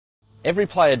Every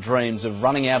player dreams of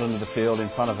running out onto the field in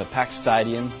front of a packed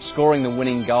stadium, scoring the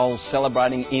winning goal,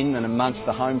 celebrating in and amongst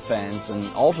the home fans and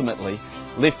ultimately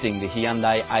lifting the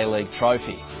Hyundai A-League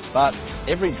trophy. But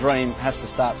every dream has to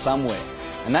start somewhere,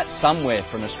 and that somewhere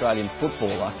for an Australian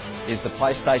footballer is the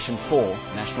PlayStation 4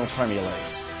 National Premier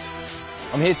Leagues.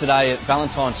 I'm here today at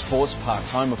Valentine Sports Park,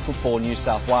 home of Football New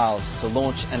South Wales, to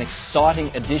launch an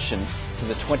exciting addition to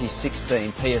the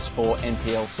 2016 PS4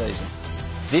 NPL season.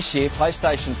 This year,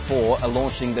 PlayStation 4 are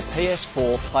launching the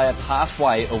PS4 Player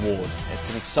Pathway Award. It's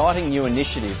an exciting new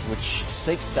initiative which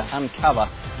seeks to uncover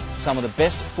some of the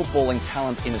best footballing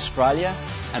talent in Australia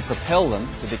and propel them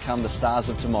to become the stars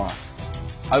of tomorrow.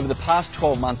 Over the past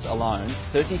 12 months alone,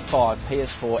 35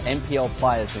 PS4 NPL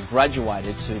players have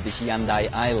graduated to the Hyundai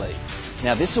A-League.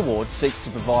 Now, this award seeks to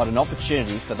provide an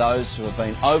opportunity for those who have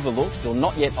been overlooked or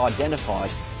not yet identified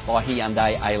by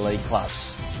Hyundai A-League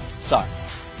clubs. So,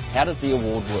 how does the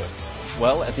award work?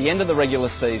 Well, at the end of the regular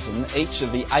season, each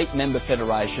of the 8 member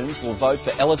federations will vote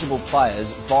for eligible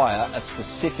players via a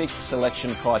specific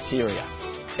selection criteria.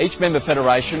 Each member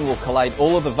federation will collate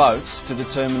all of the votes to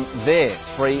determine their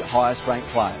 3 highest ranked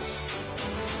players.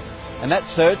 And that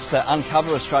search to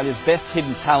uncover Australia's best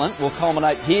hidden talent will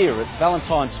culminate here at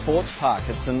Valentine Sports Park.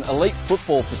 It's an elite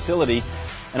football facility,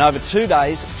 and over 2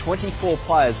 days, 24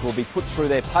 players will be put through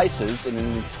their paces in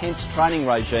an intense training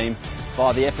regime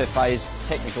by the FFA's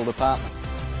technical department.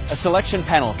 A selection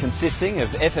panel consisting of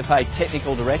FFA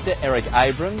Technical Director Eric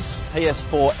Abrams,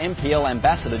 PS4 NPL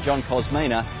Ambassador John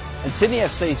Cosmina and Sydney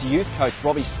FC's youth coach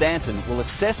Robbie Stanton will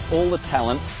assess all the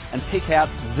talent and pick out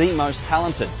the most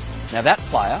talented. Now that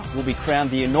player will be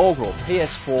crowned the inaugural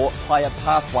PS4 Player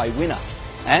Pathway winner,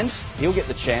 and he'll get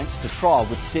the chance to trial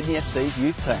with Sydney FC's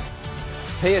youth team.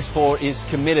 PS4 is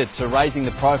committed to raising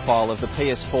the profile of the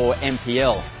PS4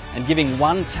 NPL, and giving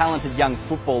one talented young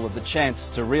footballer the chance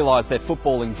to realise their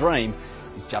footballing dream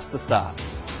is just the start.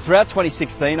 Throughout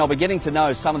 2016, I'll be getting to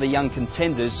know some of the young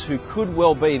contenders who could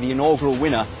well be the inaugural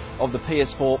winner of the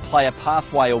PS4 Player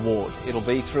Pathway Award. It'll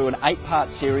be through an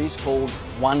 8-part series called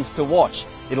Ones to Watch.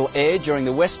 It'll air during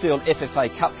the Westfield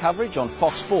FFA Cup coverage on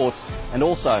Fox Sports and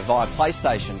also via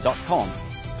PlayStation.com.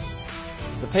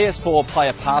 The PS4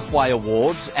 Player Pathway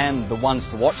Awards and the Ones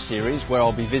to Watch series, where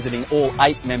I'll be visiting all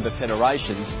 8 member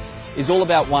federations, is all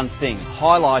about one thing: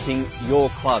 highlighting your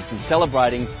clubs and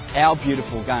celebrating our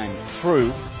beautiful game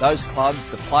through those clubs,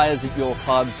 the players at your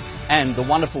clubs and the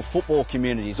wonderful football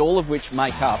communities, all of which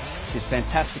make up this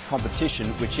fantastic competition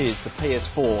which is the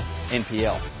PS4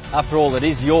 NPL. After all, it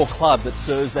is your club that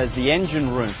serves as the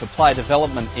engine room for player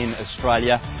development in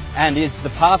Australia and is the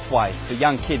pathway for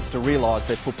young kids to realise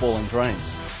their footballing dreams.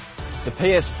 The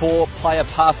PS4 Player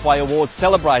Pathway Award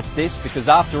celebrates this because,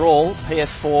 after all,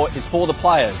 PS4 is for the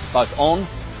players, both on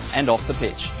and off the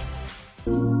pitch.